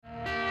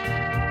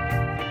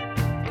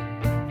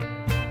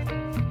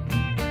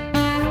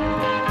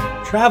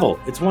Travel,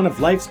 it's one of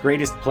life's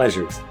greatest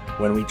pleasures.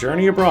 When we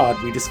journey abroad,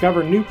 we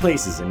discover new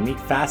places and meet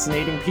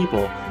fascinating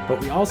people,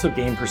 but we also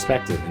gain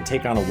perspective and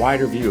take on a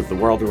wider view of the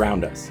world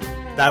around us.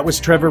 That was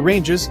Trevor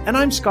Ranges, and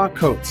I'm Scott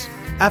Coates.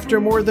 After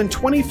more than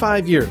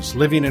 25 years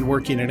living and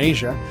working in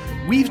Asia,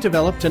 we've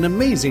developed an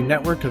amazing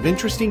network of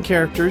interesting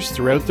characters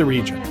throughout the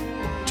region.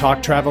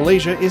 Talk Travel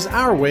Asia is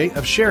our way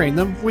of sharing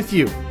them with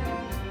you.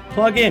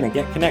 Plug in and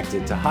get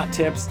connected to hot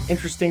tips,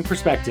 interesting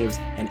perspectives,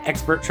 and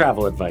expert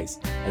travel advice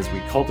as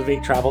we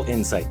cultivate travel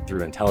insight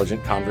through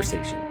intelligent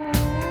conversation.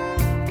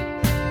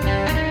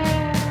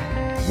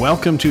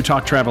 Welcome to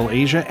Talk Travel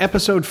Asia,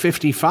 episode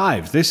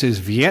 55. This is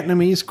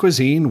Vietnamese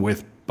cuisine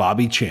with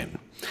Bobby Chin.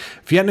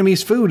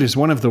 Vietnamese food is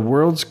one of the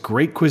world's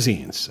great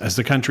cuisines. As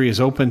the country has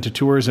opened to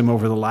tourism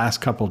over the last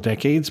couple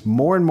decades,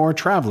 more and more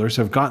travelers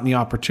have gotten the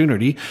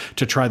opportunity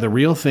to try the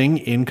real thing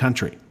in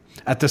country.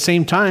 At the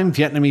same time,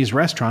 Vietnamese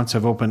restaurants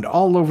have opened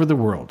all over the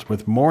world,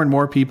 with more and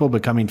more people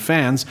becoming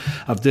fans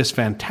of this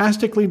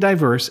fantastically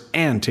diverse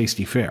and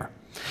tasty fare.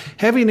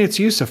 Having its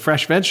use of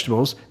fresh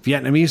vegetables,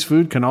 Vietnamese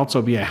food can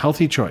also be a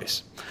healthy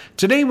choice.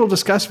 Today we'll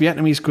discuss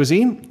Vietnamese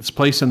cuisine, its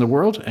place in the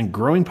world, and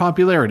growing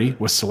popularity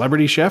with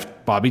celebrity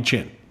chef Bobby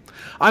Chin.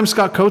 I'm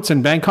Scott Coates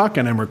in Bangkok,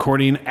 and I'm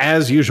recording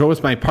as usual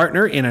with my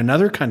partner in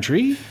another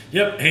country.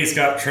 Yep. Hey,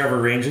 Scott.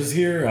 Trevor Ranges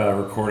here,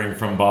 recording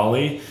from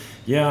Bali.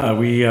 Yeah,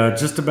 we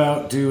just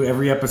about do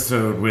every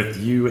episode with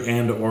you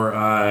and or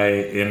I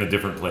in a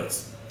different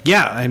place.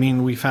 Yeah, I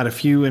mean, we've had a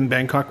few in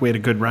Bangkok. We had a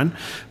good run,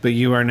 but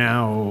you are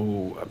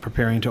now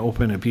preparing to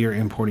open a beer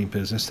importing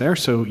business there.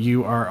 So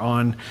you are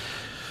on,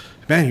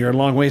 man, you're a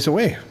long ways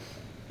away.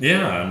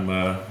 Yeah, I'm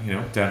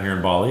down here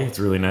in Bali. It's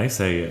really nice.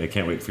 I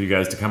can't wait for you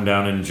guys to come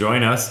down and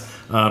join us.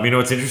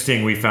 It's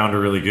interesting. We found a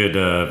really good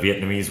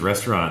Vietnamese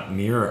restaurant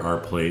near our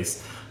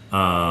place.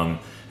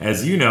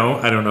 As you know,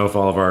 I don't know if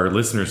all of our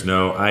listeners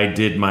know, I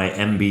did my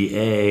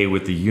MBA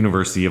with the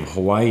University of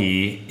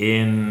Hawaii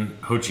in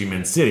Ho Chi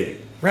Minh City.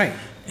 Right.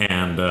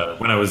 And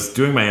when I was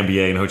doing my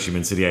MBA in Ho Chi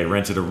Minh City, I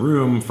rented a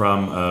room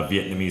from a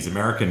Vietnamese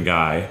American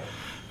guy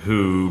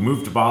who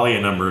moved to Bali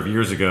a number of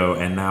years ago,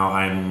 and now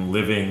I'm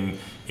living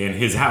in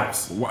his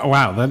house.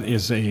 Wow, that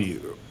is a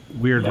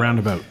weird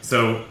roundabout.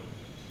 So,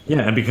 yeah,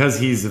 and because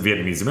he's a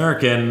Vietnamese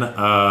American,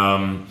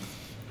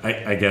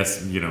 I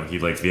guess, he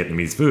likes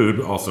Vietnamese food,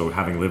 also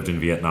having lived in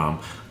Vietnam.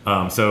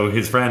 So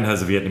his friend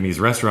has a Vietnamese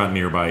restaurant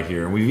nearby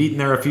here, and we've eaten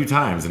there a few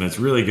times, and it's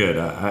really good.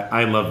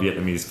 I love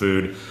Vietnamese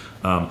food.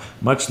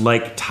 Much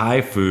like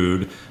Thai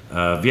food,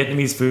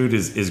 Vietnamese food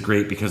is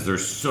great because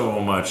there's so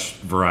much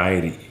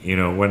variety.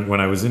 When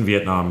I was in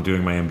Vietnam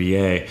doing my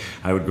MBA,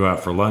 I would go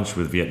out for lunch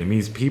with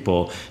Vietnamese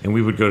people, and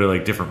we would go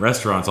to different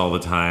restaurants all the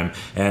time,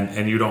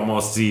 and you'd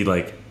almost see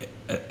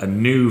a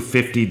new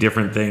 50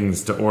 different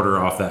things to order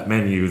off that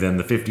menu than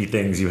the 50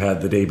 things you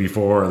had the day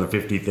before or the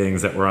 50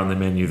 things that were on the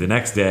menu the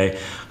next day.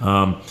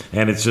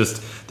 And it's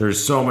just,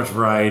 there's so much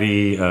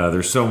variety.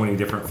 There's so many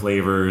different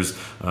flavors.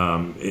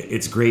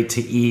 It's great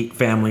to eat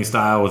family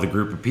style with a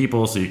group of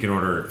people, so you can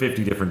order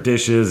 50 different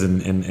dishes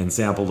and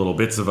sample little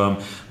bits of them.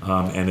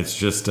 And it's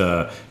just,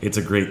 it's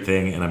a great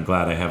thing. And I'm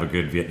glad I have a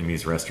good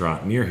Vietnamese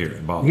restaurant near here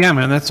in Bali. Yeah,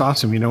 man, that's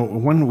awesome.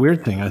 One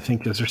weird thing I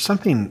think is there's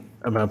something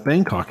about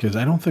Bangkok is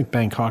I don't think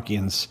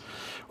Bangkokians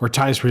or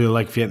Thais really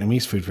like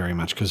Vietnamese food very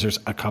much because there's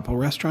a couple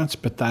restaurants,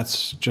 but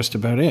that's just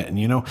about it.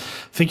 And,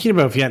 thinking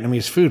about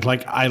Vietnamese food,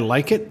 I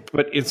like it,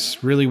 but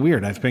it's really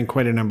weird. I've been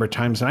quite a number of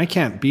times and I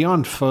can't,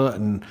 beyond pho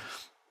and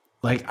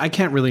I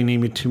can't really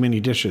name you too many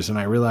dishes. And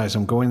I realize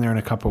I'm going there in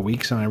a couple of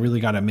weeks and I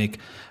really got to make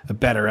a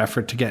better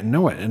effort to get to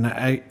know it.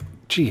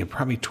 And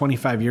probably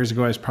 25 years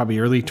ago, I was probably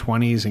early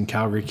 20s in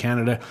Calgary,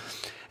 Canada.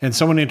 And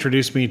someone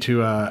introduced me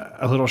to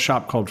a little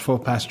shop called Pho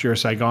Pasteur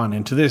Saigon.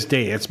 And to this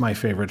day, it's my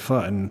favorite pho.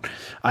 And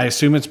I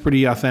assume it's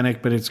pretty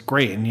authentic, but it's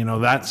great.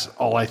 And, that's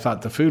all I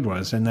thought the food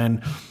was. And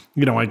then,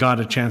 I got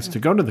a chance to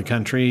go to the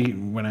country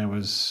when I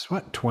was,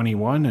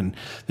 21. And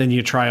then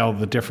you try all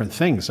the different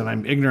things. And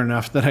I'm ignorant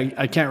enough that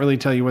I can't really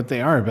tell you what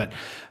they are. But,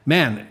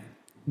 man,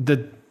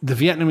 the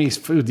Vietnamese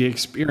food, the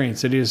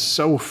experience, it is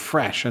so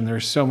fresh. And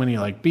there's so many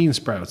bean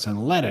sprouts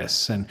and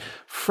lettuce and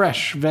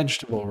fresh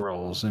vegetable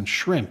rolls and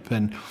shrimp.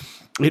 And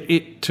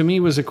It to me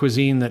was a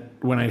cuisine that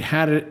when I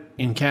had it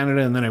in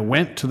Canada and then I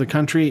went to the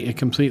country, it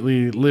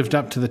completely lived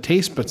up to the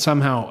taste. But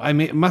somehow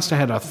must have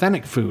had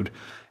authentic food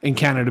in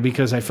Canada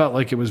because I felt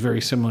like it was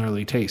very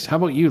similarly taste. How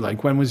about you?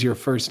 When was your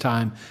first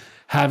time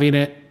having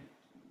it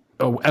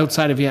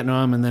outside of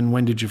Vietnam? And then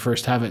when did you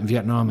first have it in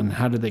Vietnam? And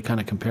how did they kind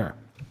of compare?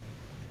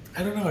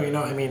 I don't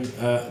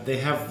know. They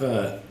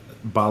have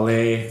Bale,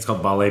 it's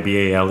called Bale,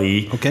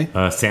 B-A-L-E,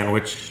 okay.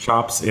 Sandwich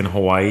shops in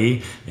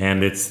Hawaii,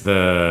 and it's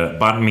the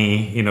banh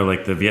mi,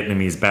 the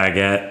Vietnamese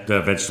baguette,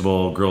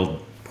 vegetable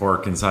grilled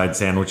pork inside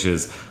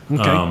sandwiches.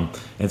 Okay.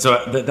 And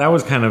so that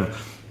was kind of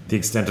the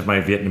extent of my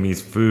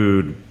Vietnamese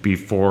food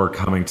before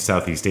coming to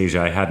Southeast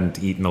Asia. I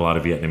hadn't eaten a lot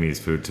of Vietnamese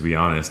food, to be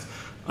honest.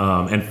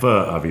 And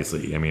pho,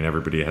 obviously.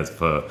 Everybody has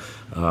pho.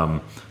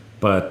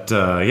 But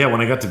yeah, when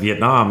I got to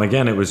Vietnam,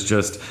 again, it was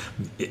just,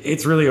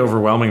 it's really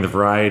overwhelming, the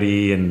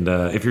variety. And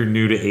if you're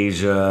new to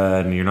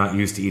Asia and you're not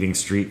used to eating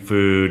street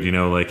food,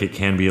 like it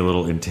can be a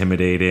little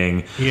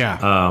intimidating.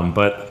 Yeah.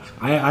 But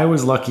I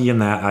was lucky in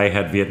that I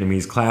had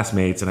Vietnamese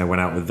classmates and I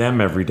went out with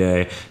them every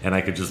day, and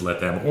I could just let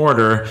them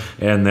order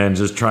and then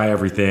just try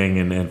everything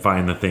and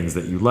find the things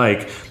that you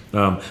like.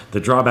 The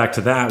drawback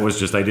to that was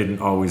just I didn't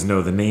always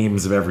know the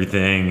names of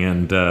everything,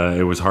 and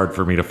it was hard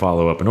for me to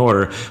follow up an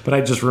order. But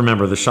I just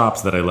remember the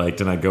shops that I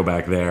liked, and I'd go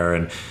back there.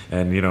 And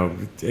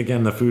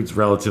again, the food's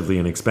relatively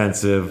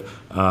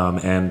inexpensive,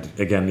 and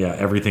again, yeah,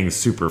 everything's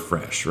super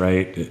fresh,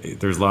 right?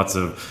 There's lots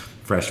of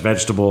fresh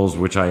vegetables,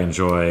 which I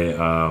enjoy,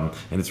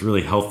 and it's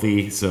really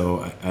healthy,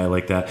 so I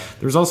like that.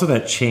 There's also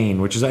that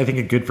chain, which is, I think,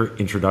 a good for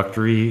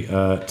introductory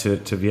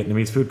to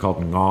Vietnamese food,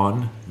 called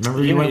Ngon.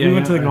 Remember we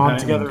went to the Ngon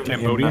together in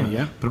Cambodia,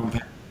 yeah.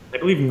 I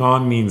believe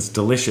Ngon means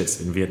delicious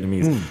in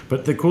Vietnamese.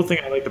 But the cool thing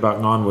I liked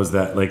about Ngon was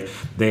that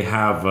they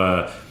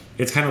have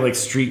it's kind of like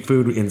street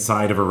food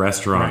inside of a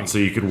restaurant, right. So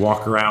you could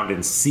walk around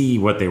and see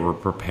what they were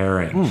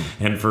preparing.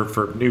 And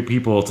for new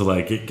people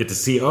to get to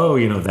see,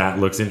 that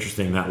looks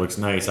interesting, that looks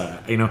nice.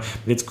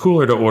 It's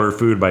cooler to order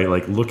food by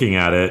looking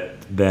at it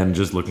than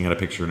just looking at a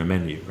picture in a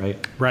menu, right?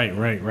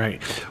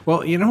 Right.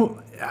 Well,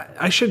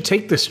 I should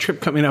take this trip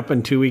coming up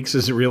in 2 weeks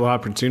as a real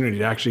opportunity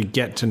to actually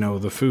get to know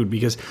the food,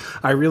 because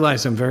I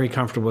realize I'm very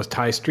comfortable with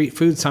Thai street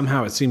food.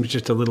 Somehow it seems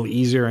just a little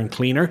easier and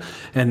cleaner.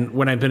 And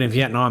when I've been in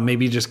Vietnam,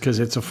 maybe just because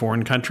it's a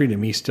foreign country to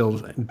me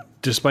still,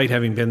 despite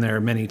having been there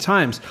many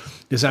times,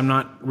 is I'm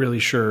not really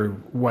sure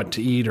what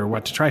to eat or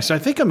what to try. So I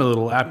think I'm a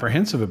little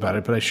apprehensive about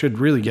it, but I should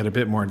really get a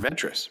bit more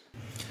adventurous.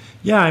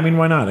 Yeah,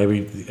 why not?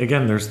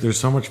 Again, there's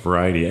so much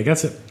variety. I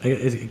guess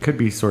it could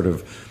be sort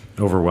of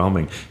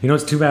overwhelming.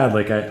 It's too bad.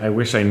 I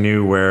wish I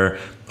knew where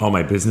all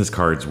my business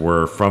cards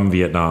were from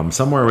Vietnam.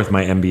 Somewhere with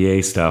my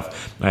MBA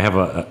stuff, I have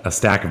a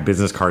stack of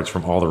business cards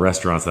from all the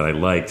restaurants that I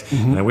liked,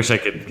 and I wish I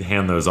could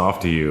hand those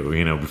off to you,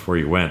 before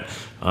you went.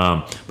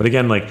 But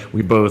again,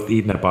 we both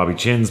eaten at Bobby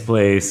Chin's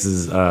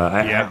places.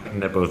 I've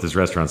eaten at both his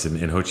restaurants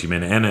in Ho Chi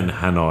Minh and in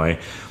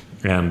Hanoi,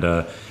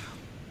 and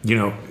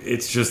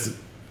it's just.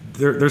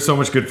 There's so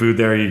much good food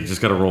there. You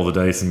just got to roll the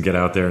dice and get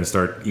out there and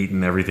start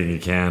eating everything you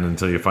can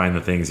until you find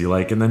the things you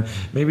like. And then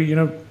maybe,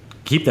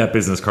 keep that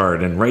business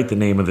card and write the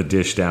name of the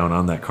dish down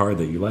on that card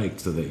that you liked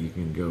so that you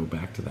can go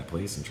back to that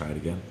place and try it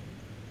again.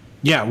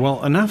 Yeah,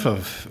 well, enough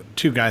of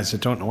two guys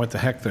that don't know what the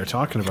heck they're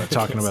talking about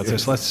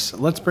this.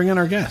 Let's bring in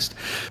our guest.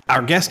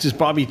 Our guest is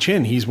Bobby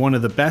Chin. He's one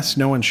of the best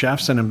known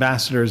chefs and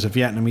ambassadors of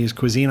Vietnamese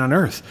cuisine on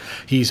earth.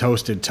 He's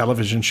hosted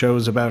television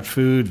shows about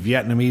food,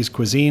 Vietnamese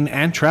cuisine,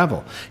 and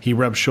travel. He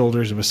rubs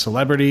shoulders with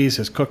celebrities,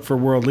 has cooked for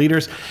world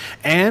leaders,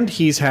 and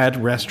he's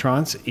had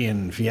restaurants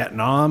in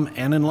Vietnam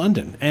and in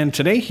London. And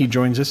today he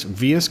joins us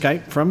via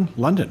Skype from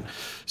London.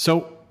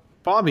 So,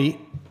 Bobby,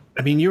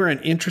 you're an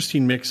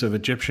interesting mix of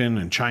Egyptian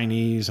and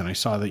Chinese, and I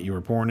saw that you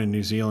were born in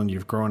New Zealand.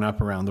 You've grown up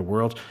around the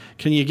world.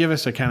 Can you give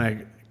us a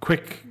kind of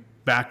quick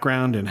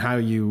background and how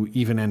you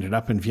even ended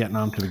up in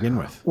Vietnam to begin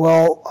with?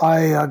 Well,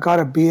 I got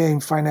a BA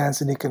in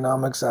finance and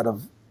economics out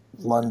of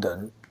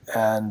London,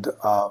 and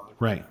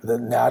the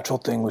natural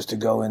thing was to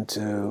go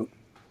into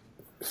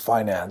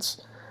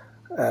finance.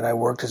 And I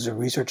worked as a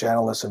research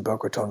analyst in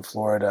Boca Raton,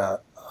 Florida,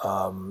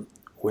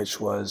 which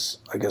was,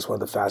 I guess, one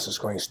of the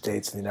fastest growing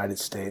states in the United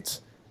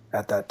States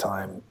at that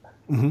time.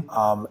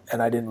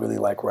 And I didn't really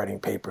like writing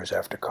papers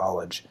after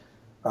college.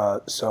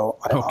 So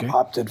I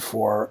opted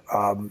for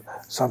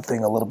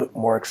something a little bit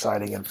more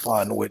exciting and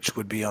fun, which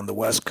would be on the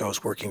West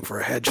Coast working for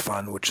a hedge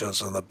fund, which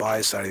is on the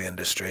buy side of the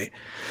industry.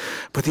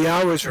 But the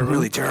hours were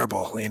really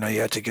terrible. You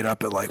had to get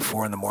up at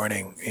 4 in the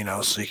morning,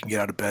 so you can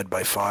get out of bed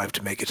by 5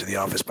 to make it to the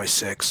office by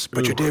 6.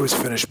 But your day was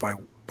finished by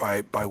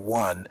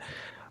 1.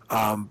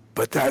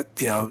 But that,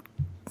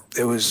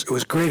 it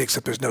was great,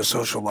 except there's no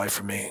social life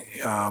for me.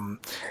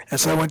 And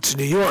so I went to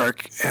New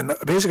York, and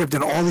basically I've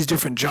done all these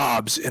different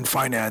jobs in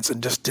finance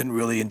and just didn't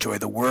really enjoy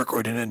the work,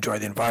 or didn't enjoy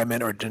the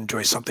environment, or didn't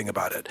enjoy something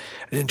about it.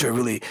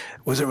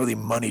 Wasn't really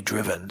money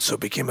driven. So it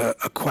became a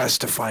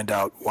quest to find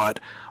out what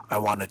I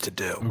wanted to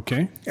do.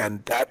 Okay.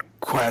 And that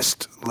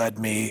quest led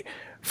me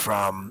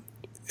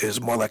it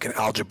was more like an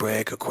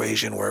algebraic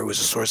equation where it was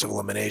a source of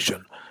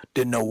elimination.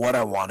 Didn't know what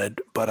I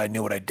wanted, but I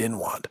knew what I didn't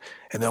want.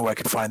 And the way I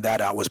could find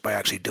that out was by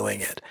actually doing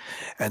it.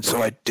 And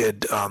so I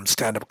did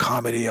stand-up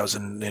comedy. I was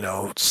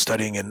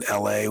studying in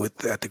LA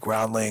at the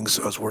Groundlings.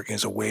 I was working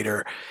as a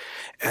waiter.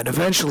 And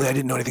eventually I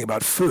didn't know anything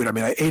about food.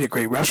 I ate at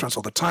great restaurants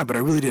all the time, but I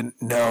didn't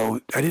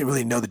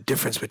really know the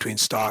difference between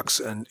stocks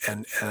and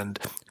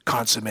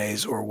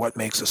consommes, or what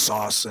makes a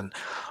sauce, and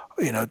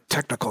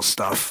technical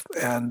stuff.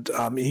 And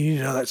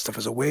you know that stuff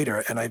as a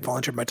waiter. And I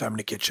volunteered my time in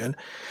the kitchen.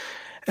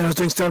 And I was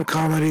doing stand-up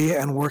comedy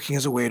and working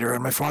as a waiter,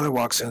 and my father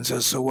walks in and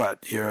says, "So what?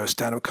 You're a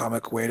stand-up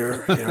comic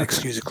waiter?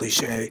 Excuse the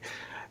cliche.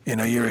 You're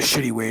a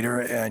shitty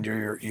waiter, and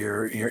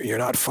you're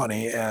not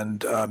funny,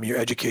 and your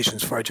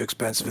education's far too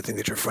expensive to think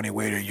that you're a funny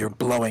waiter. You're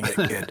blowing it,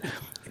 kid.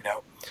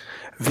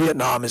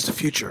 Vietnam is the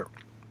future."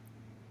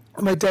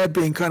 My dad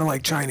being kind of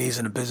like Chinese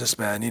and a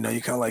businessman, you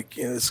kind of like,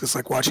 it's just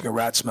like watching a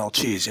rat smell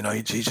cheese. He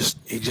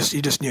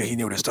just knew what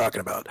he was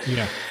talking about.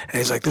 Yeah. And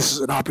he's like, this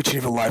is an opportunity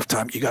of a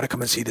lifetime. You got to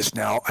come and see this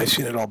now. I've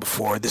seen it all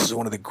before. This is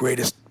one of the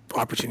greatest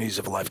opportunities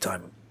of a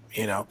lifetime.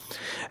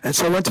 And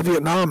so I went to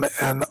Vietnam,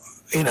 and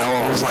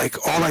I was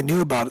like, all I knew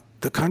about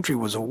the country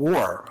was a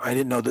war. I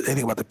didn't know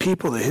anything about the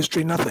people, the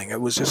history, nothing. It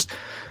was just,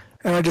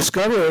 and I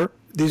discover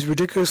these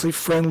ridiculously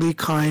friendly,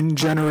 kind,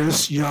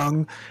 generous,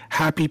 young,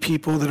 happy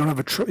people that don't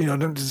have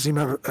don't seem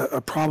to have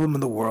a problem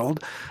in the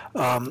world.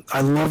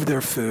 I love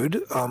their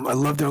food. I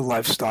love their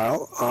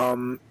lifestyle.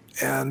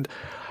 And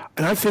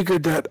I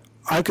figured that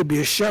I could be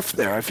a chef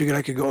there. I figured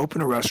I could go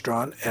open a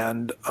restaurant,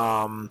 and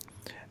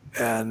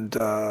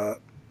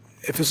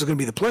if this was going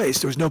to be the place,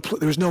 there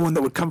was no one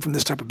that would come from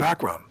this type of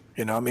background.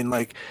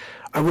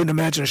 I wouldn't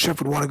imagine a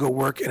chef would want to go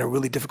work in a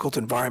really difficult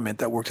environment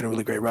that worked in a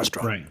really great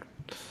restaurant. Right.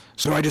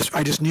 So I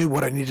just knew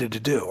what I needed to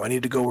do. I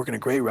needed to go work in a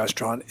great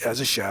restaurant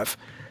as a chef,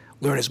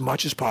 learn as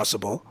much as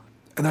possible,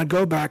 and I'd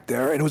go back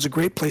there, and it was a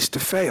great place to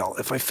fail.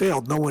 If I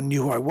failed, no one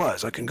knew who I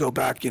was. I can go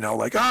back,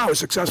 I was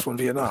successful in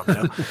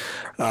Vietnam.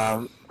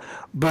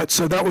 But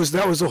so that was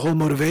the whole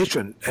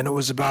motivation, and it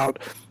was about,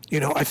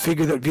 I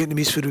figured that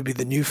Vietnamese food would be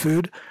the new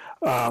food.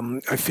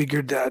 I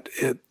figured that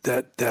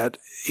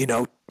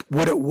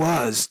what it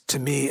was to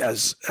me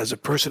as a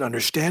person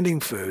understanding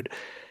food,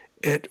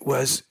 it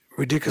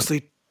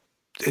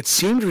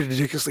seemed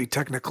ridiculously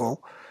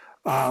technical,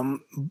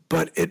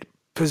 but it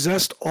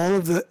possessed all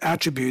of the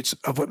attributes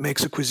of what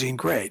makes a cuisine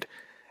great.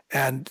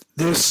 And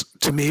this,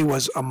 to me,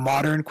 was a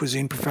modern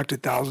cuisine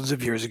perfected thousands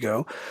of years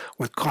ago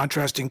with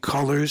contrasting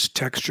colors,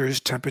 textures,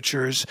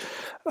 temperatures,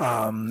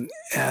 and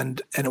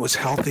it was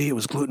healthy, it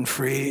was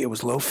gluten-free, it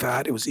was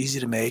low-fat, it was easy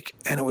to make,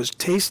 and it was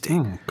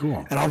tasty.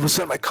 Cool. And all of a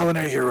sudden, my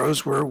culinary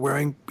heroes were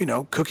wearing,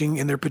 cooking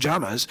in their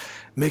pajamas,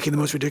 making the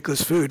most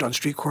ridiculous food on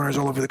street corners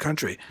all over the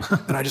country.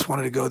 And I just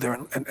wanted to go there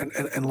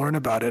and learn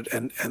about it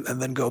and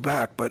then go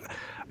back. But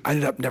I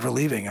ended up never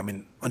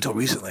leaving, until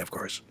recently, of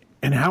course.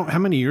 And how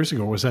many years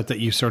ago was that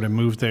you sort of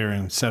moved there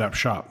and set up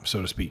shop,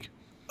 so to speak?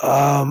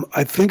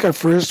 I think I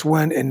first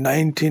went in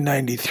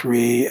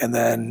 1993 and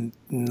then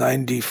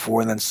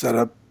 94 and then set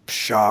up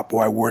shop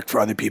where I worked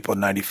for other people in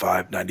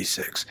 95,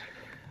 96.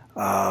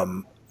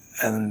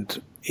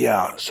 And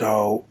yeah,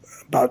 so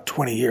about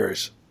 20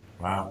 years.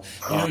 Wow.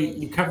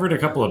 You covered a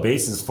couple of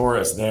bases for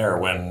us there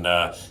when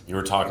you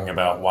were talking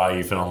about why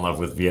you fell in love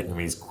with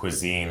Vietnamese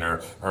cuisine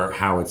or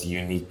how it's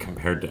unique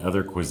compared to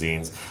other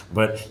cuisines.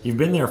 But you've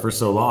been there for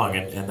so long,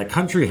 and the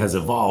country has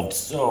evolved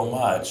so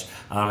much.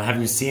 Have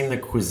you seen the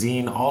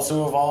cuisine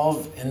also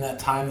evolve in that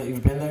time that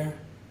you've been there?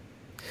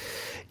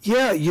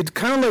 Yeah, you'd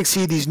kind of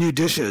see these new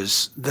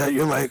dishes that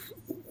you're like,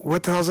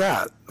 what the hell's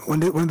that? When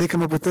did they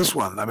come up with this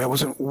one?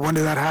 When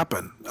did that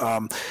happen?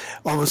 All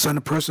of a sudden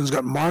a person's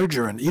got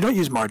margarine. You don't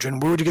use margarine.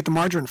 Where would you get the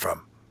margarine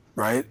from,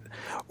 right?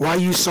 Why are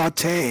you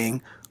sauteing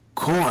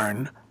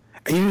corn?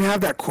 And you didn't have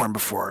that corn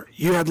before.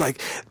 You had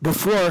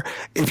before,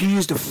 if you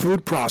used a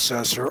food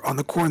processor on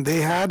the corn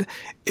they had,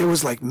 it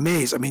was like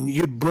maize.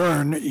 You'd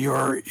burn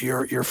your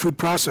food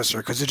processor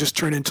because it just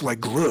turned into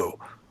glue,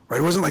 right?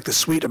 It wasn't like the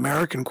sweet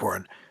American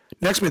corn.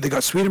 Next minute, they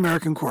got sweet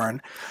American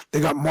corn. They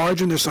got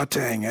margarine. They're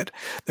sautéing it.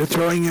 They're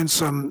throwing in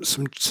some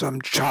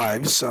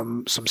chives,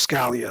 some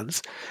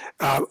scallions,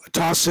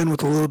 tossed in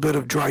with a little bit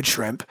of dried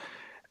shrimp,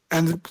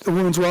 and the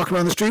woman's walking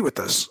around the street with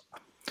this.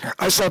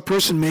 I saw a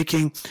person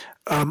making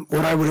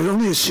what I would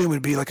only assume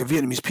would be like a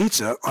Vietnamese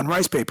pizza on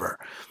rice paper.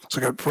 It's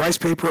like a rice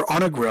paper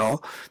on a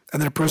grill,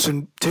 and then a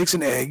person takes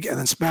an egg and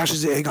then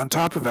smashes the egg on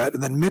top of it,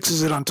 and then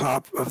mixes it on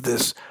top of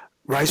this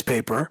rice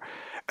paper,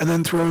 and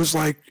then throws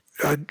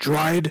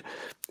dried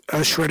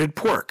shredded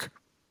pork.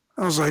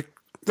 I was like,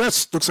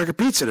 that looks like a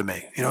pizza to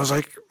me. I was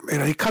like,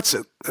 he cuts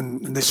it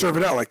and they serve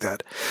it out like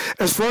that.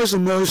 As far as the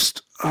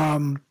most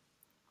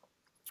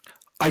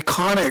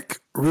iconic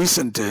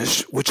recent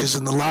dish, which is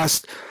in the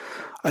last,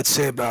 I'd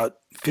say about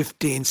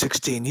 15,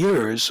 16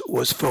 years,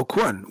 was pho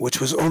quan,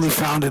 which was only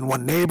found in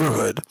one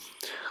neighborhood,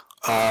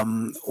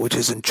 which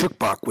is in Chuc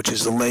Bac, which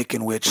is the lake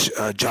in which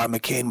John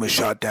McCain was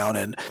shot down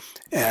in.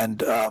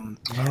 And, all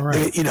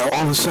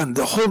of a sudden,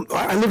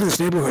 I live in this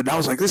neighborhood, and I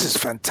was like, this is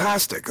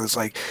fantastic. It's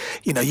like,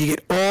 you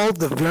get all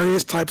the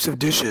various types of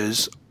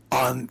dishes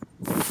on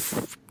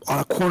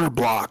a corner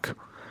block,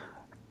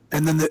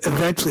 and then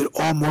eventually it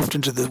all morphed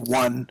into the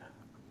one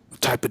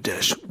type of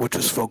dish, which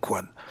was pho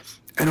quan.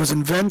 And it was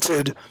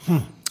invented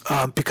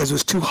because it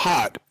was too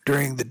hot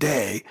during the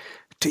day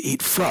to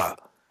eat pho.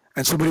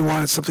 And somebody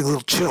wanted something a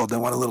little chilled. They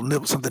wanted a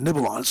little something to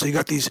nibble on. So you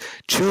got these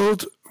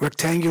chilled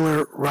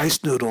rectangular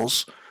rice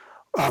noodles,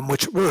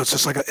 which really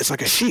it's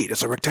like a sheet.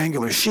 It's a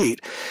rectangular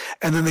sheet,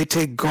 and then they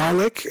take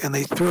garlic and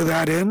they throw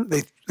that in.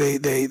 They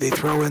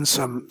throw in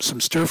some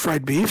stir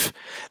fried beef.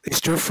 They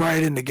stir fry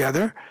it in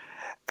together,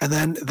 and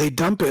then they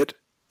dump it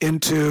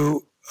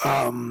into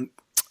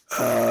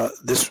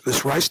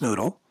this rice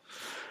noodle,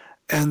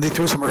 and they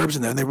throw some herbs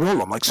in there and they roll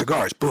them like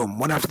cigars. Boom,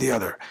 one after the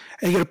other,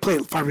 and you get a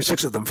plate 5 or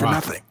 6 of them for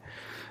nothing.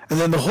 And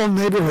then the whole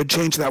neighborhood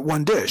changed that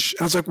one dish.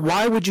 And I was like,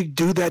 why would you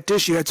do that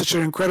dish? You had such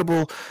an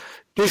incredible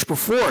dish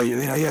before. You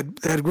had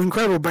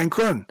incredible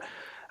bancrun. And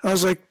I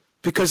was like,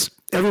 because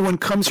everyone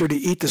comes here to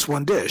eat this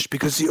one dish,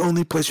 because it's the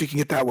only place you can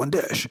get that one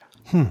dish.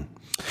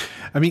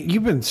 I mean,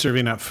 you've been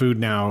serving up food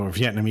now,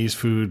 Vietnamese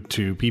food,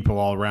 to people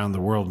all around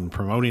the world and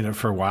promoting it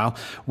for a while.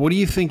 What do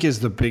you think is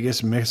the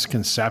biggest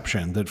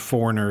misconception that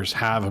foreigners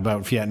have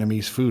about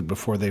Vietnamese food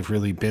before they've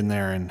really been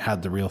there and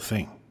had the real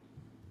thing?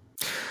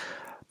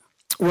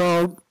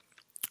 Well,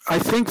 I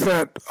think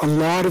that a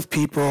lot of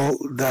people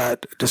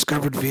that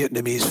discovered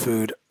Vietnamese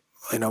food,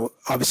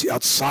 obviously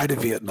outside of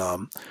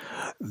Vietnam,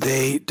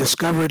 they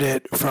discovered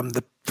it from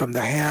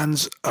the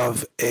hands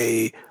of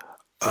a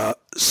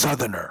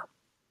Southerner.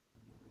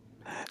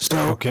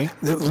 So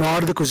a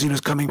lot of the cuisine is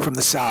coming from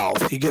the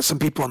South. You get some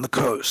people on the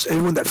coast.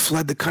 Everyone that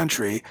fled the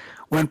country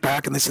went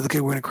back and they said,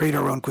 okay, we're going to create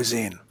our own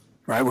cuisine,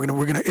 right? We're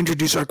going to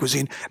introduce our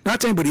cuisine,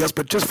 not to anybody else,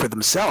 but just for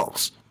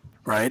themselves,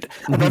 right?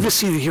 Mm-hmm. And I've just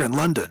seen it here in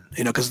London,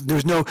 because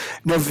there's no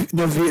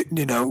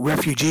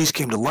refugees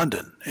came to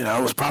London. It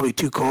was probably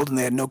too cold and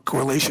they had no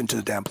correlation to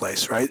the damn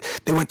place, right?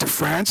 They went to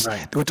France,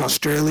 They went to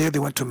Australia, they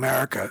went to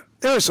America.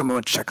 There was some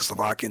of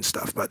Czechoslovakia and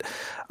stuff, but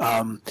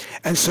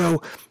and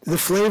so the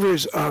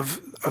flavors of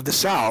the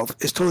South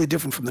is totally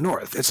different from the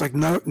North. It's like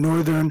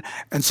northern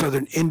and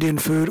southern Indian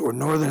food or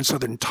northern and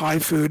southern Thai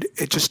food.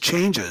 It just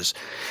changes.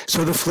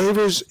 So the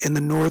flavors in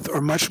the North are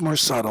much more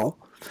subtle,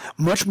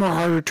 much more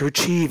harder to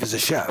achieve as a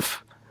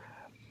chef.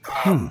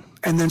 And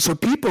then so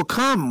people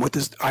come with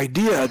this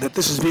idea that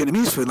this is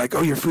Vietnamese food, like,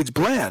 oh, your food's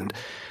bland.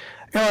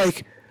 You're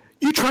like,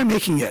 you try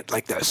making it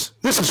like this.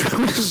 This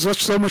is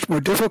so much more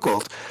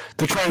difficult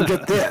to try and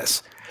get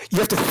this. You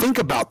have to think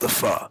about the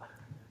pho.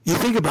 You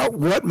think about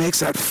what makes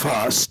that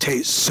pho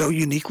taste so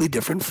uniquely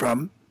different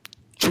from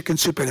chicken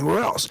soup anywhere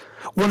else.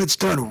 When it's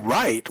done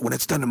right, when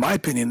it's done, in my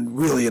opinion,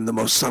 really in the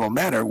most subtle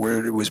manner,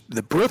 where it was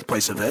the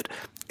birthplace of it,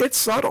 it's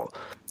subtle.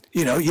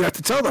 You have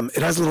to tell them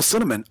it has a little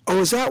cinnamon. Oh,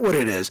 is that what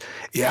it is?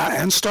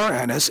 Yeah, and star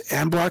anise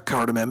and black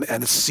cardamom,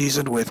 and it's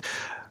seasoned with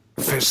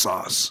fish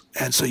sauce.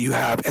 And so you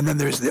have, and then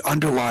there's the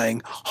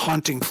underlying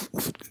haunting,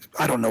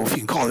 I don't know if you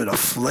can call it a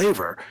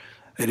flavor.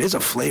 It is a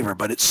flavor,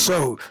 but it's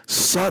so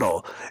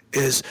subtle,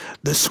 is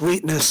the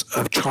sweetness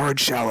of charred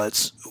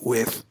shallots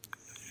with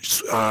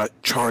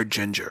charred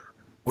ginger,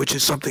 which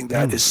is something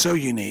that is so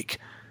unique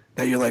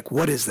that you're like,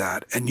 what is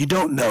that? And you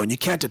don't know, and you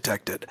can't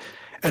detect it.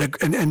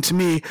 And to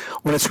me,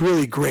 when it's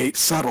really great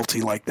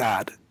subtlety like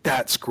that,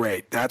 that's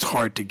great. That's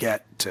hard to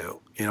get to.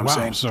 You know what I'm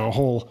saying? So a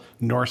whole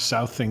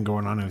north-south thing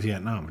going on in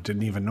Vietnam.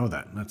 Didn't even know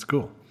that. That's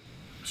cool.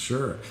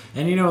 Sure.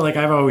 And,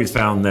 I've always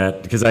found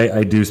that, because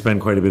I do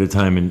spend quite a bit of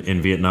time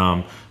in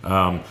Vietnam,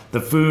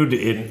 the food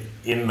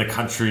in the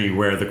country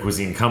where the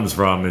cuisine comes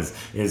from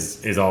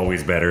is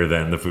always better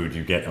than the food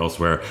you get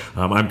elsewhere.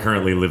 I'm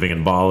currently living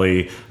in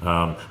Bali.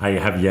 I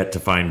have yet to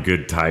find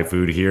good Thai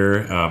food here.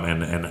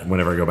 And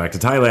whenever I go back to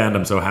Thailand,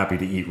 I'm so happy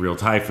to eat real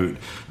Thai food.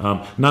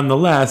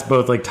 Nonetheless,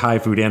 both like Thai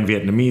food and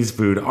Vietnamese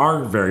food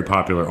are very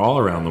popular all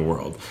around the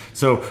world.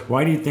 So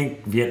why do you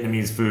think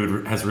Vietnamese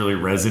food has really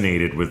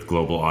resonated with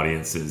global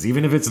audiences?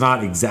 Even if it's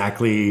not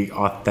exactly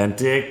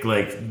authentic,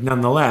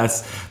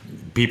 nonetheless,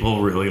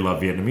 people really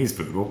love Vietnamese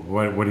food.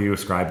 What do you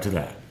ascribe to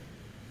that?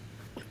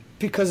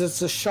 Because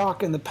it's a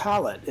shock in the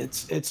palate.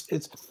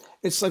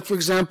 It's like, for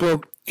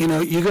example,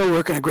 you go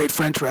work in a great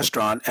French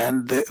restaurant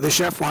and the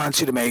chef wants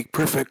you to make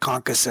perfect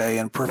concasse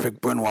and perfect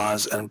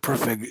brunoise and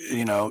perfect,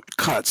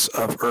 cuts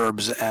of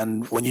herbs.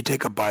 And when you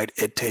take a bite,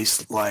 it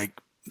tastes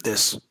like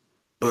this,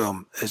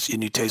 boom,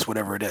 and you taste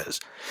whatever it is.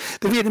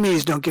 The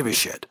Vietnamese don't give a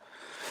shit.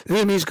 The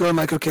Vietnamese go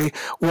like, okay,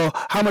 well,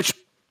 how much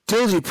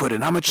dill do you put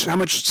in? How much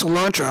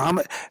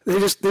cilantro? They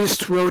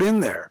just throw it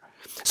in there.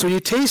 So you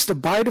taste a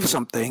bite of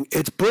something,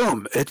 it's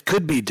boom. It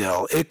could be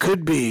dill. It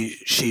could be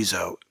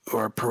shiso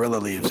or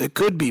perilla leaves. It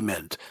could be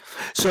mint.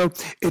 So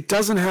it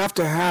doesn't have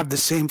to have the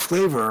same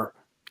flavor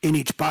in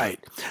each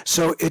bite.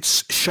 So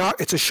it's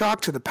a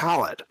shock to the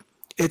palate.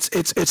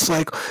 It's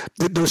like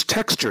those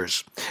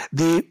textures,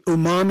 the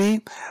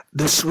umami,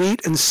 the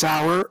sweet and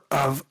sour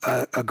of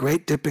a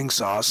great dipping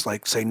sauce,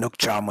 like say nuoc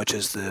cham, which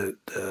is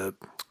the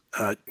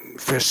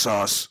fish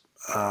sauce,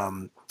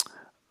 lime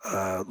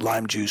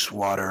juice,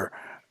 water,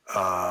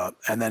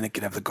 and then it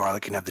can have the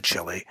garlic, it can have the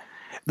chili.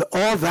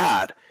 All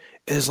that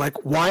is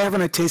like, why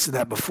haven't I tasted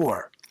that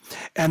before?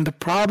 And the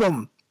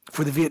problem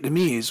for the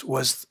Vietnamese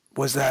was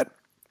that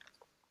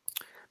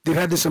they've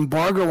had this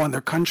embargo on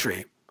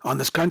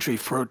this country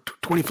for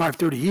 25,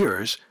 30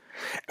 years,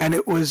 and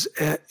it was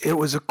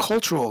a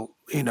cultural,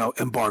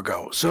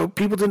 embargo. So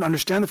people didn't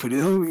understand the food.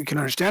 The only way you can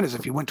understand is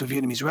if you went to a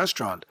Vietnamese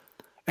restaurant.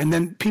 And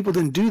then people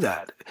didn't do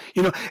that.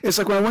 It's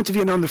like when I went to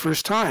Vietnam the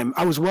first time,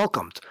 I was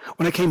welcomed.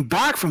 When I came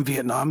back from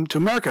Vietnam to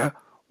America,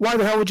 why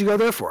the hell would you go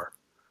there for?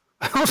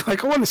 I was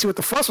like, I wanted to see what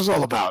the fuss was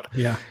all about.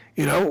 Yeah.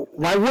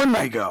 Why wouldn't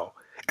I go?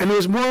 And there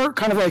was more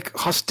kind of like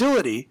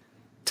hostility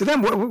to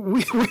them.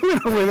 We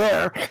went over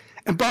there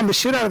and bombed the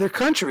shit out of their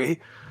country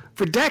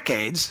for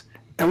decades,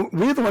 and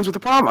we're the ones with the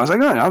problem. I was like,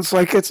 no, it's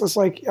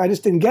like I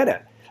just didn't get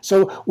it.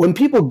 So when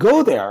people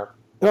go there,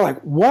 They're like,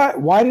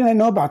 what? Why didn't I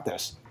know about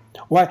this?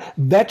 Why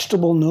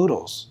vegetable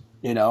noodles?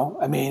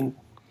 I mean,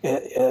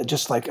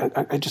 just like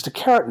just a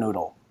carrot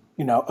noodle,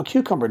 a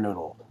cucumber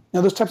noodle.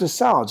 Those types of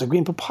salads, a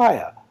green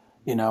papaya,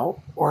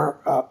 or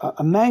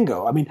a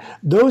mango. I mean,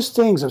 those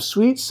things of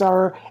sweet,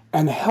 sour,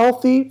 and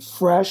healthy,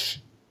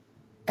 fresh,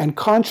 and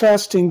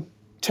contrasting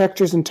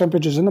textures and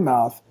temperatures in the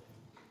mouth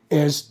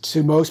is,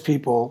 to most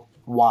people,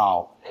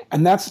 wow.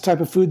 And that's the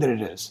type of food that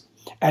it is.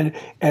 And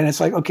it's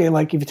like, okay,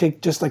 like if you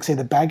take just like, say,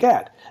 the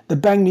baguette, the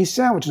banh mi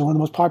sandwich is one of the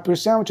most popular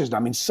sandwiches. I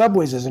mean,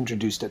 Subway's has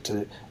introduced it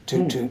to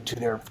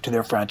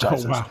their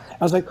franchises. Oh, wow.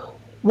 I was like,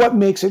 what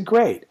makes it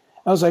great?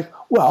 I was like,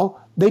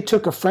 well, they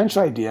took a French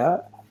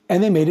idea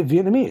and they made it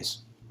Vietnamese.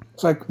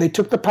 It's like they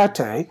took the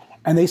pate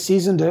and they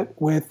seasoned it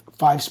with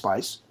 5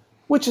 spice,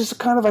 which is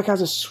kind of like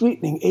has a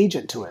sweetening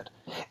agent to it.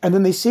 And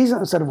then they season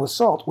it, instead of with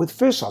salt, with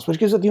fish sauce, which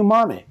gives it the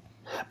umami.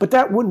 But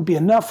that wouldn't be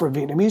enough for a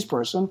Vietnamese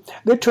person.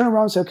 They'd turn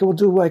around and say, okay, we'll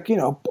do like,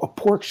 a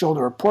pork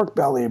shoulder, a pork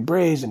belly, a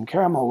braised and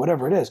caramel,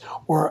 whatever it is,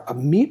 or a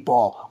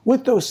meatball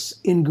with those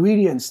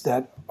ingredients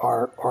that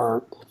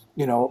are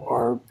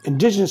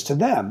indigenous to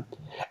them,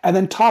 and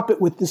then top it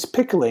with this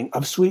pickling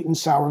of sweet and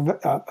sour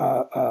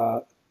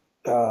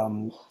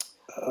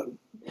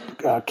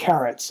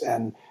carrots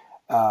and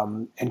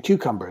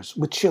cucumbers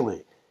with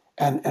chili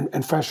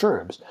and fresh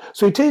herbs.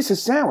 So he tastes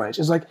his sandwich.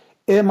 It's like,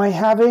 am I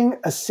having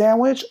a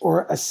sandwich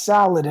or a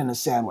salad in a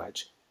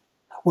sandwich?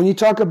 When you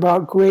talk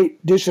about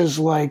great dishes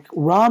like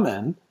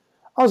ramen,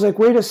 I was like,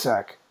 wait a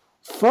sec.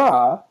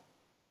 Pho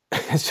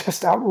is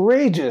just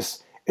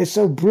outrageous. It's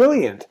so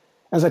brilliant.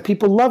 I was like,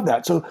 people love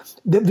that. So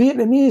the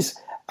Vietnamese,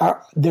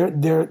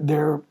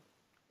 their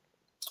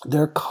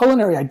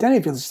culinary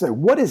identity feels like,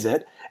 what is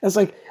it? And it's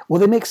like,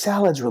 well, they make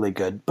salads really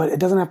good, but it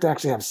doesn't have to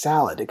actually have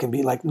salad. It can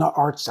be like not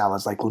arch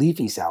salads, like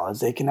leafy salads.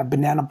 They can have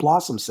banana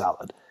blossom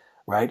salad.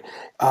 Right?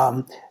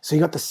 So you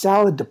got the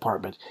salad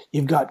department.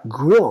 You've got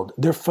grilled.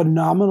 They're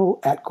phenomenal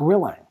at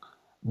grilling.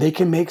 They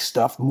can make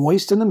stuff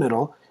moist in the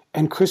middle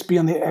and crispy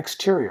on the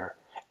exterior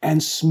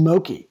and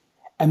smoky,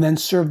 and then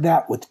serve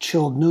that with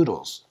chilled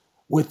noodles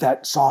with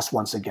that sauce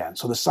once again.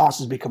 So the sauce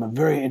has become a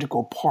very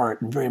integral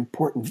part and very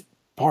important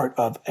part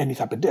of any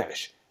type of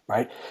dish,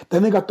 right?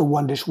 Then they got the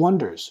one dish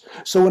wonders.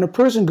 So when a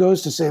person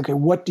goes to say, okay,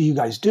 what do you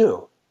guys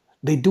do?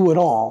 They do it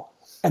all,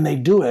 and they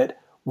do it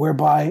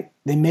whereby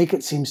they make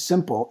it seem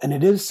simple, and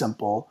it is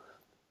simple,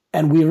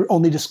 and we're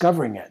only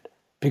discovering it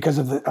because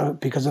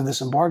of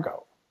this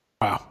embargo.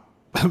 Wow.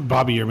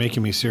 Bobby, you're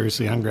making me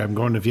seriously hungry. I'm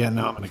going to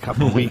Vietnam in a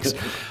couple of weeks.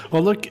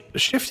 Well, look,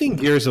 shifting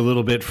gears a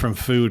little bit from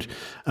food,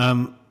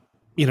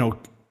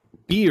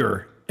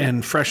 beer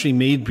and freshly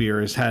made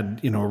beer has had,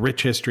 a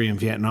rich history in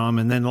Vietnam.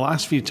 And then the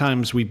last few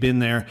times we've been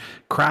there,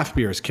 craft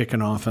beer is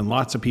kicking off and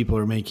lots of people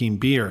are making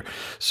beer.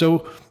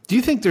 So do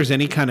you think there's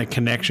any kind of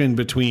connection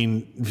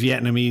between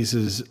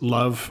Vietnamese's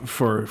love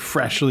for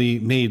freshly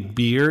made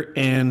beer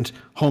and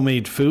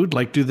homemade food?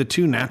 Like, do the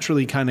two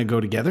naturally kind of go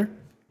together?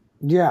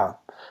 Yeah.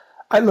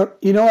 Look,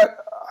 you know what?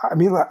 I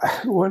mean,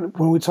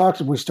 when we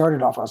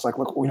started off, I was like,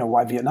 look,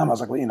 why Vietnam? I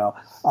was like,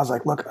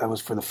 look, I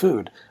was for the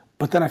food.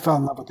 But then I fell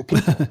in love with the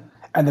people.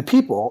 And the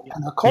people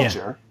and the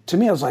culture, to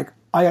me, I was like,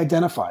 I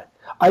identify.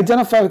 I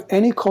identify with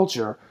any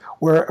culture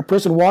where a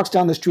person walks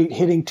down the street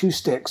hitting 2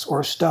 sticks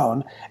or a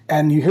stone,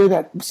 and you hear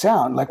that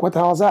sound, like, what the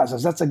hell is that? It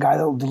says, that's a guy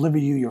that will deliver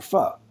you your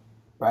pho,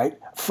 right?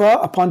 Pho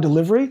upon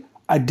delivery,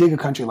 I dig a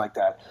country like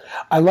that.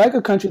 I like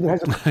a country that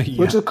has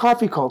which is a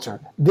coffee culture.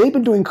 They've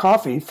been doing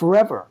coffee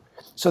forever.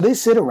 So they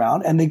sit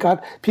around and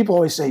people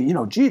always say,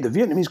 gee, the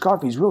Vietnamese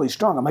coffee is really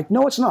strong. I'm like,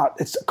 no, it's not.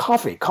 It's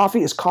coffee.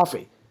 Coffee is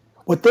coffee.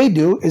 What they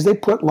do is they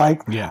put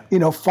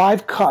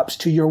 5 cups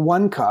to your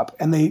 1 cup,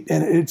 and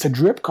it's a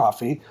drip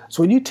coffee.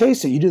 So when you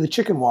taste it, you do the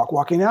chicken walk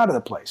walking out of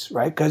the place,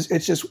 right? Because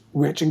it's just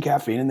rich in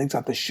caffeine and it's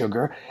got the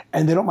sugar,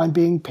 and they don't mind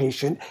being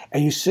patient.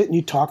 And you sit and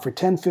you talk for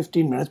 10,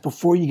 15 minutes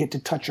before you get to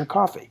touch your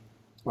coffee,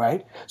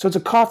 right? So it's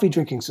a coffee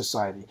drinking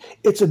society.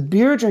 It's a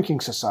beer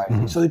drinking society.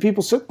 Mm-hmm. So the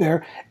people sit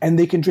there and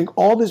they can drink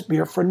all this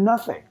beer for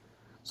nothing.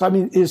 So I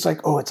mean, it's like,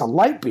 oh, it's a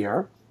light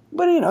beer.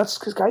 But it's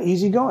kind of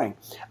easy going.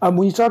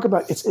 When you talk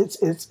about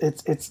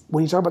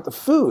when you talk about the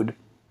food,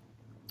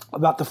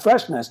 about the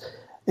freshness,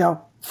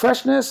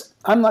 freshness.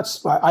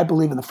 I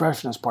believe in the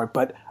freshness part,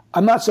 but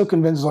I'm not so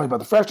convinced only about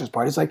the freshness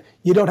part. It's like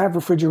you don't have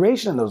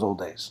refrigeration in those old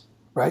days,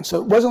 right?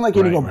 So it wasn't like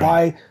you're going to go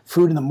buy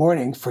food in the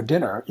morning for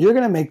dinner. You're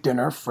going to make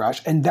dinner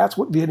fresh, and that's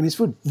what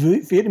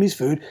Vietnamese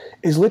food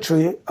is.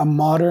 Literally a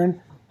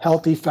modern,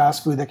 healthy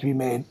fast food that can be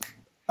made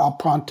al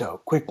pronto,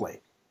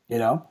 quickly.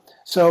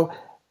 So.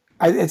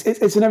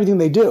 It's in everything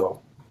they do.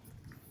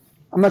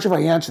 I'm not sure if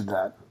I answered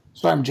that.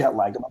 Sorry, I'm jet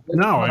lagged.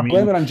 I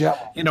blame it on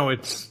jet lag.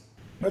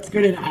 That's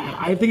good. And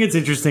I think it's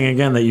interesting,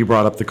 again, that you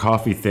brought up the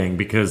coffee thing,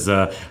 because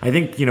I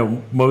think,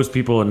 most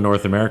people in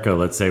North America,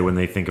 let's say, when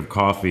they think of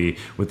coffee,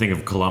 would think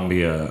of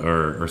Colombia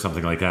or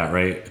something like that,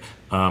 right?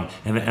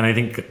 And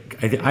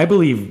I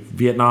believe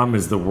Vietnam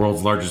is the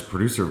world's largest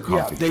producer of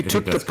coffee. Yeah, they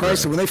took the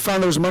price. When they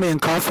found there was money in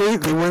coffee,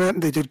 they went in,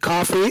 they did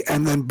coffee,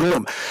 and then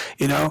boom,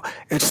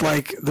 it's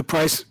like the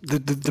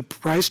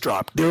price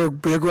dropped. They're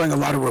growing a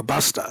lot of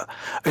Robusta.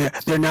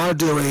 They're now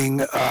doing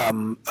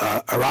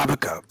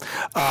Arabica.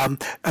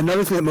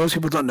 Another thing that most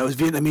people don't know is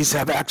Vietnamese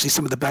have actually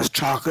some of the best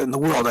chocolate in the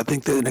world. I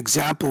think that an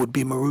example would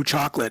be Maru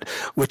chocolate,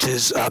 which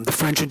is the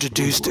French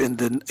introduced in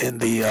the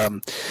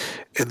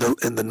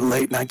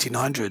late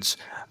 1900s.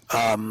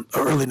 Or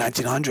early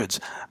 1900s,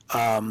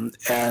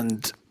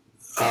 and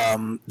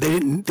they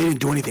didn't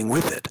do anything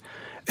with it.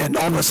 And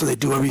obviously they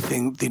do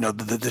everything,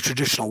 the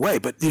traditional way.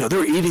 But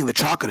they're eating the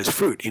chocolate as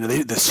fruit.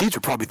 The seeds are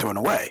probably thrown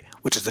away,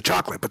 which is the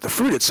chocolate. But the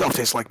fruit itself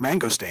tastes like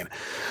mangosteen.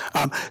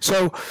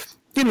 So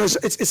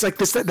it's like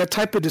this that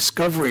type of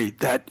discovery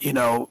that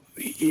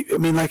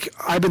like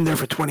I've been there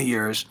for 20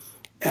 years,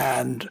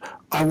 and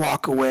I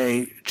walk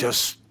away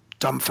just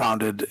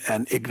dumbfounded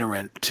and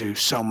ignorant to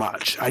so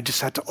much. I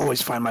just had to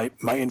always find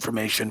my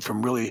information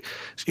from really,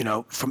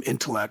 from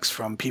intellects,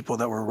 from people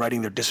that were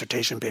writing their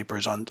dissertation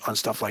papers on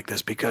stuff like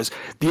this, because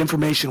the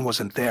information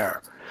wasn't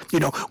there.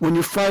 When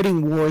you're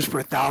fighting wars for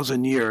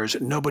 1,000 years,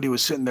 nobody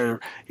was sitting there,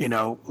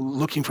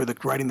 looking for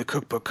writing the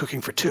cookbook, cooking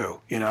for two.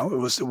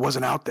 It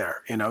wasn't out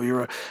there.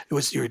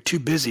 You're too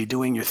busy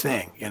doing your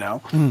thing.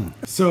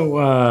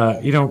 So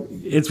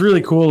it's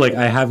really cool. Like,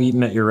 I have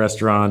eaten at your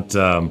restaurant.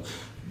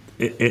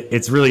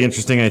 It's really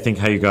interesting, I think,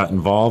 how you got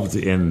involved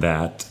in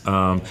that.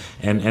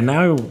 And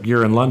now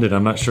you're in London.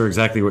 I'm not sure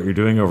exactly what you're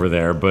doing over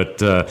there, but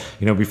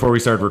before we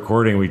started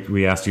recording,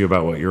 we asked you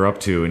about what you're up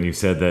to, and you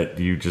said that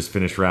you just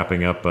finished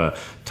wrapping up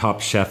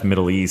Top Chef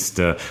Middle East.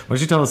 Why don't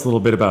you tell us a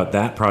little bit about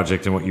that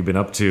project and what you've been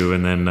up to,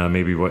 and then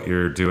maybe what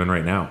you're doing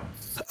right now?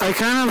 I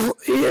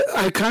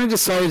kind of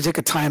decided to take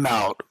a time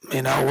out,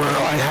 where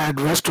I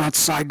had restaurants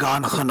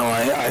Saigon,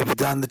 Hanoi. I've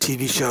done the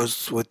TV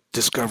shows with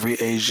Discovery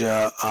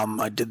Asia.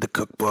 I did the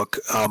cookbook.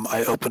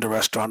 I opened a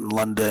restaurant in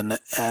London,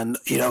 and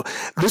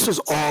this was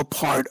all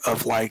part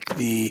of like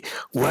the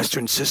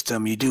Western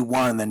system. You do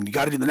one, then you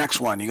got to do the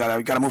next one. You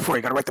got to move forward.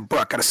 You got to write the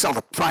book. Got to sell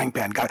the frying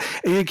pan.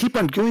 And you keep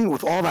on doing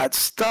with all that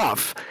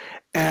stuff.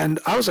 And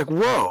I was like,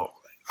 whoa,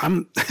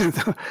 I'm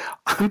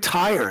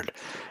tired.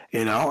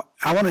 I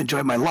want to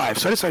enjoy my life.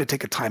 So I decided to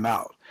take a time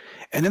out.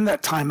 And in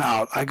that time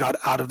out, I got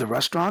out of the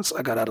restaurants.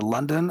 I got out of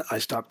London. I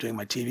stopped doing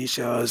my TV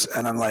shows.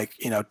 And I'm like,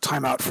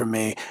 time out for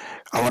me.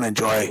 I want to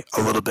enjoy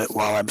a little bit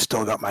while I'm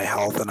still got my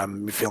health and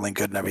I'm feeling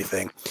good and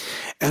everything.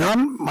 And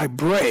on my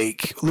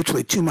break,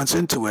 literally 2 months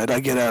into it, I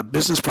get a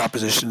business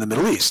proposition in the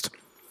Middle East.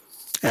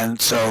 And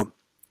so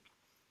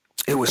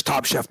it was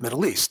Top Chef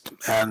Middle East.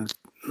 And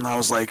I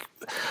was like,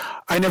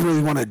 I never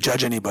really want to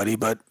judge anybody,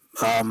 but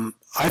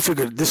I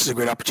figured this is a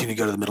great opportunity to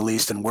go to the Middle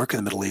East and work in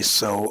the Middle East.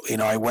 So,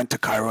 I went to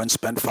Cairo and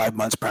spent 5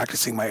 months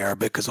practicing my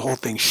Arabic, because the whole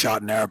thing's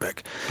shot in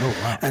Arabic. Oh,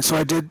 wow. And so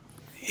I did.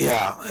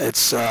 Yeah,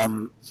 it's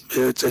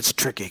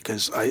tricky,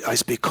 because I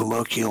speak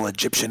colloquial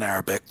Egyptian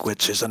Arabic,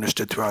 which is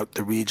understood throughout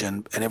the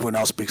region, and everyone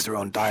else speaks their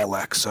own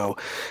dialect. So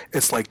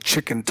it's like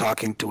chicken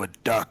talking to a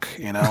duck.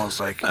 It's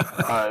like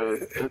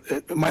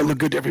it might look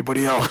good to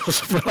everybody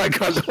else, but I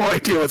got no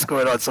idea what's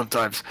going on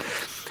sometimes.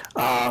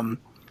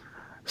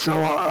 So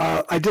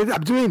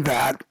I'm doing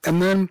that,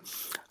 and then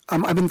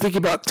I've been thinking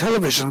about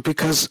television,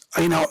 because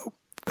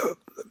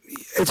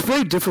it's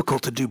very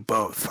difficult to do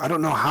both. I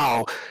don't know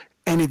how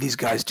any of these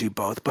guys do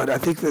both, but I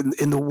think that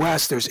in the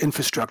West there's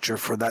infrastructure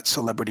for that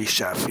celebrity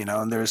chef,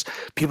 and there's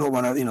people that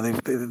want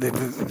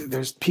to,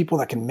 there's people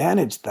that can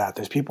manage that.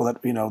 There's people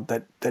that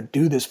that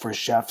do this for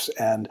chefs,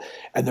 and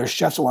there's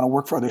chefs that want to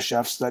work for other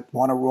chefs that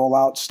want to roll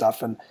out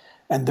stuff, and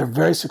they're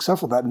very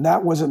successful at that. And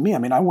that wasn't me. I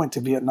mean, I went to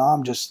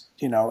Vietnam just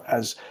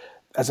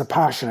as a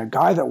passionate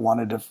guy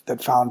that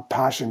found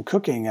passion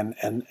cooking,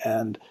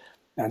 and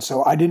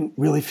so I didn't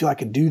really feel I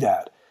could do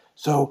that.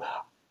 So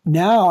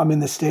now I'm in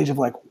the stage of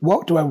like,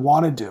 what do I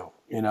want to do?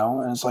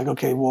 And it's like,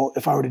 okay, well,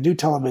 if I were to do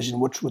television,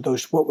 what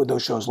would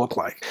those shows look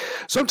like?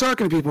 So I'm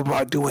talking to people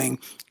about doing,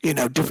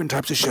 different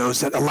types of shows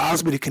that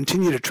allows me to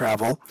continue to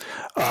travel,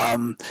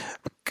 and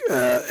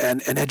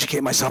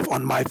educate myself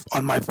on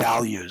my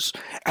values.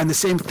 And the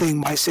same thing,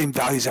 my same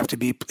values have to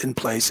be in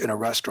place in a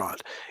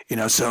restaurant.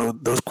 So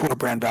those core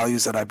brand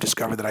values that I've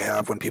discovered that I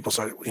have, when people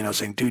start,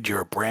 saying, dude,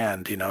 you're a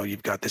brand,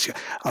 you've got this.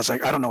 I was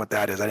like, I don't know what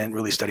that is. I didn't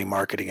really study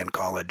marketing in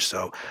college.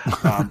 So,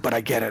 but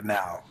I get it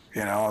now.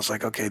 I was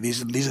like, okay,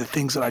 these are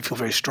things that I feel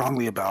very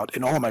strongly about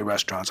in all of my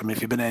restaurants. I mean,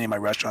 if you've been to any of my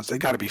restaurants, they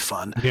got to be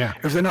fun. Yeah.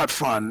 If they're not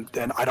fun,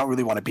 then I don't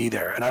really want to be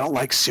there. And I don't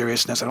like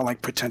seriousness. I don't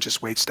like pretentious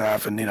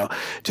waitstaff. And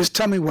just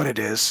tell me what it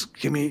is.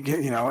 Give me,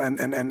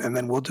 and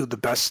then we'll do the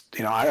best.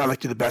 I like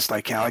to do the best I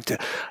can. I like to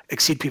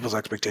exceed people's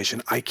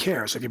expectation. I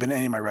care. So if you've been to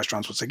any of my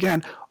restaurants, once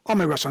again, all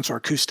my restaurants are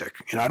acoustic.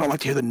 I don't like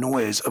to hear the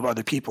noise of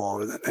other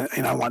people.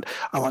 And I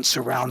want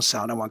surround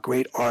sound. I want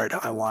great art.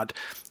 I want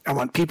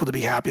people to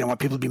be happy. I want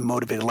people to be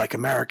motivated like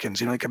Americans.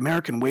 Like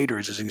American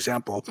waiters, as an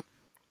example,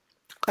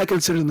 I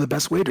consider them the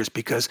best waiters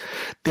because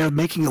they're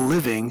making a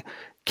living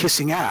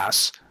kissing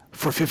ass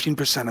for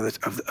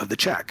 15% of the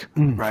check,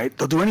 right?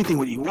 They'll do anything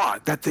what you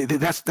want.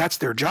 That's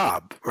their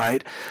job,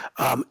 right?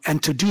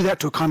 And to do that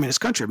to a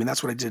communist country, I mean,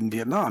 that's what I did in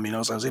Vietnam.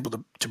 So I was able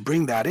to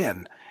bring that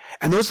in.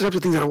 And those are the types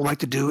of things that I would like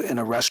to do in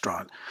a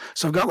restaurant.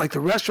 So I've got like the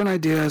restaurant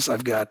ideas,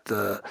 I've got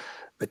the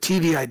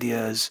TV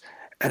ideas,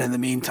 and in the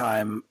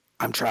meantime,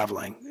 I'm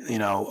traveling,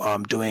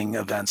 doing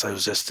events. I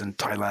was just in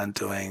Thailand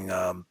doing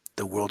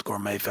the World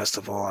Gourmet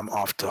Festival. I'm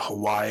off to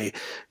Hawaii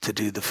to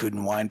do the Food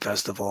and Wine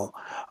Festival.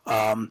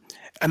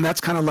 And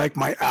that's kind of like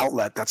my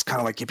outlet. That's kind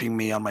of like keeping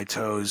me on my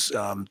toes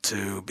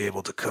to be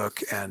able to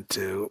cook and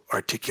to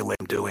articulate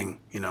what I'm doing,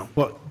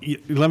 Well,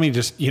 let me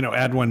just,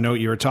 add one note.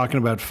 You were talking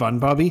about fun,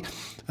 Bobby.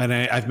 And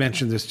I've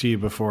mentioned this to you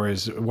before,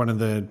 is one of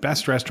the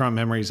best restaurant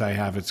memories I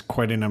have. It's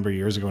quite a number of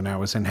years ago now.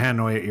 Was in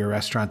Hanoi at your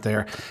restaurant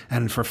there.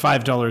 And for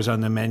 $5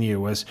 on the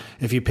menu was,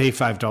 if you pay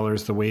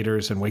 $5, the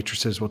waiters and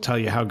waitresses will tell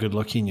you how good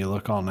looking you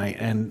look all night.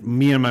 And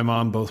me and my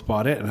mom both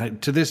bought it.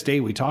 And to this day,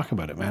 we talk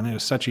about it, man. It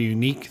was such a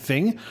unique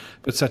thing,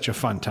 but such a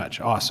fun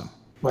touch. Awesome.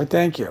 Well,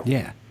 thank you.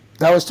 Yeah.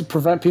 That was to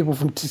prevent people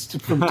from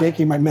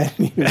taking my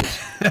menus.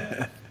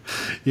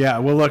 Yeah,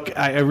 well, look,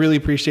 I really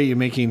appreciate you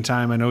making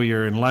time. I know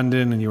you're in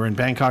London and you were in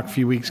Bangkok a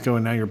few weeks ago,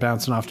 and now you're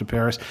bouncing off to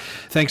Paris.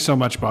 Thanks so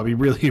much, Bobby.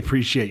 Really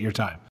appreciate your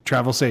time.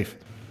 Travel safe.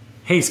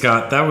 Hey,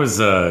 Scott, that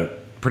was a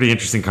pretty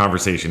interesting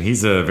conversation.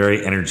 He's a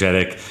very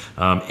energetic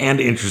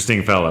and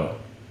interesting fellow.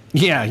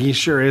 Yeah, he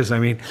sure is. I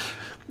mean,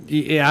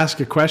 you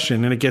ask a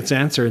question and it gets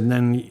answered, and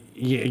then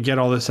you get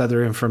all this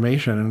other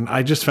information. And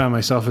I just found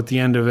myself at the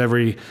end of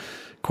every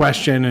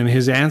question and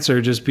his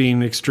answer just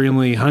being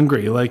extremely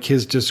hungry. Like,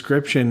 his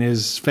description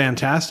is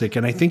fantastic.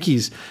 And I think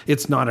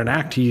it's not an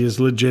act. He is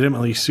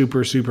legitimately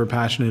super, super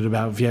passionate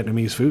about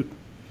Vietnamese food.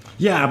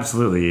 Yeah,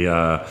 absolutely.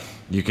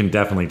 You can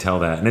definitely tell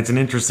that. And it's an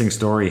interesting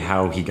story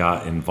how he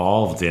got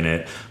involved in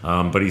it,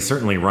 but he's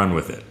certainly run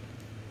with it.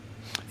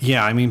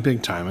 Yeah, I mean,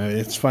 big time.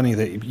 It's funny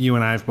that you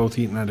and I have both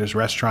eaten at his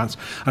restaurants.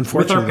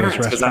 Unfortunately, with our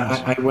parents, because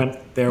I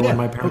went there when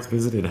my parents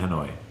visited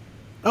Hanoi.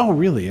 Oh,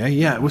 really?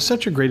 Yeah, it was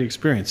such a great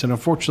experience. And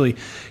unfortunately,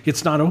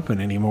 it's not open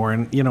anymore.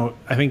 And,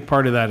 I think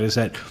part of that is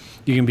that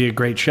you can be a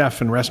great chef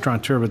and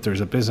restaurateur, but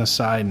there's a business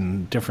side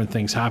and different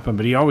things happen.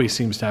 But he always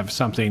seems to have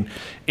something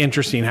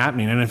interesting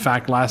happening. And in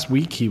fact, last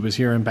week he was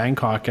here in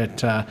Bangkok at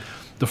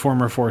the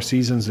former Four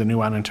Seasons, the new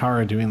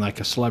Anantara, doing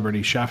like a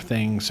celebrity chef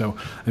thing. So,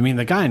 I mean,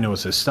 the guy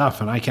knows his stuff,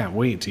 and I can't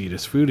wait to eat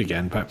his food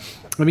again. But,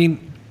 I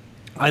mean,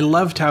 I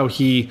loved how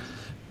he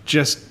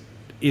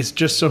is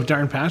just so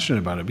darn passionate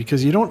about it,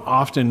 because you don't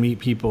often meet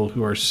people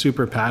who are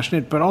super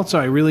passionate. But also,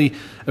 I really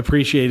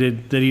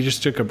appreciated that he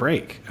just took a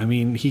break. I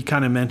mean, he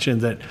kind of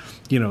mentioned that,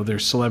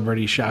 there's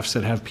celebrity chefs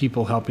that have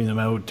people helping them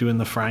out doing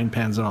the frying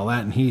pans and all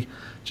that. And he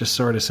just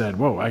sort of said,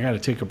 whoa, I got to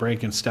take a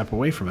break and step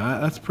away from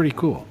that. That's pretty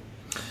cool.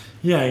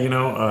 Yeah,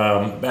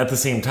 at the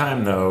same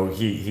time, though,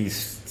 he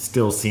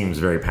still seems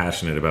very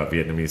passionate about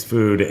Vietnamese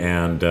food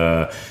and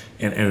the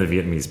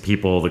Vietnamese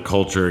people, the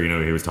culture.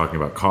 He was talking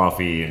about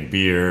coffee and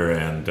beer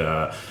and,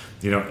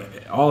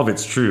 all of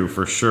it's true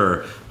for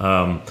sure.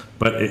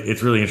 But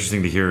it's really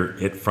interesting to hear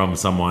it from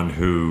someone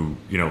who,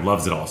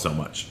 loves it all so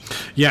much.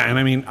 Yeah, and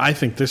I mean, I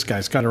think this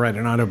guy's got to write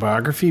an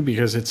autobiography,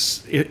 because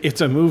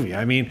it's a movie.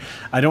 I mean,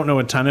 I don't know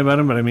a ton about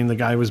him, but I mean, the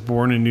guy was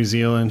born in New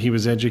Zealand. He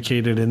was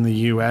educated in the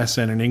U.S.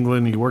 and in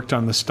England. He worked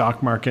on the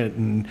stock market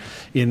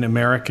in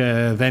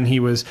America. Then he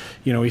was,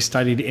 he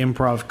studied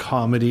improv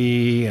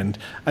comedy, and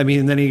I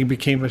mean, then he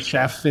became a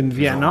chef in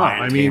Vietnam.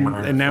 I mean,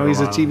 and now he's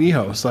a TV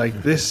host.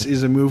 Like, this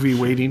is a movie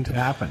waiting to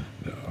happen.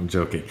 No, I'm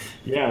joking.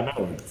 Yeah,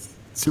 no, it's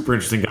super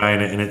interesting guy,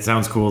 and it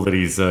sounds cool that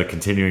he's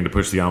continuing to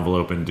push the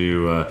envelope and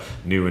do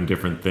new and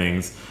different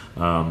things.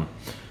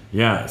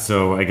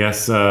 So I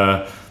guess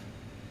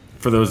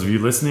for those of you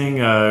listening,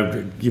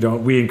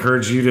 we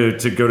encourage you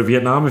to go to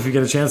Vietnam if you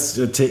get a chance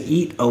to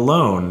eat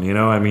alone.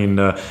 I mean,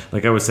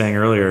 like I was saying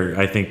earlier,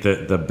 I think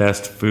that the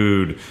best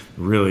food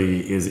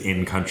really is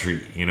in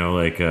country.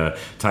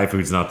 Thai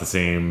food's not the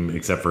same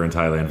except for in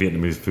Thailand.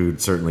 Vietnamese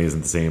food certainly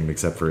isn't the same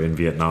except for in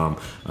Vietnam.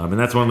 And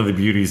that's one of the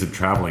beauties of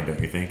traveling,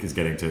 don't you think, is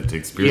getting to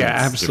experience. Yeah,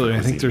 absolutely.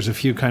 I think there's a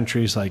few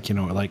countries like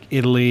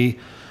Italy,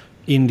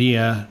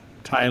 India,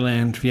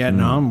 Thailand,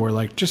 Vietnam, where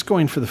like just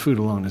going for the food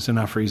alone is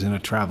enough reason to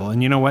travel.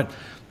 And you know what?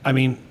 I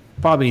mean,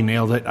 Bobby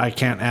nailed it. I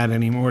can't add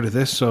any more to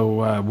this.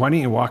 So why don't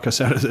you walk us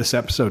out of this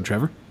episode,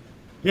 Trevor?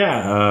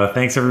 Yeah,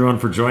 thanks everyone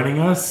for joining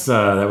us.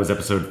 That was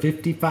episode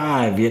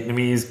 55,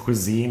 Vietnamese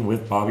Cuisine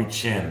with Bobby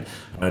Chin.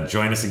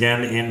 Join us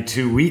again in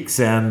 2 weeks,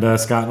 and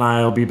Scott and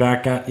I will be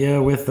back at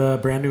you with a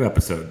brand new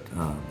episode.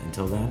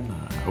 Until then,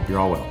 I hope you're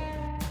all well.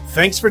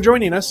 Thanks for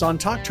joining us on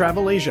Talk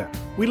Travel Asia.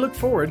 We look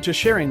forward to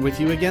sharing with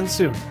you again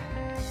soon.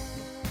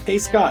 Hey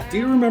Scott, do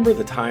you remember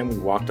the time we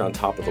walked on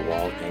top of the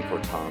wall at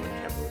Angkor Thom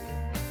and kept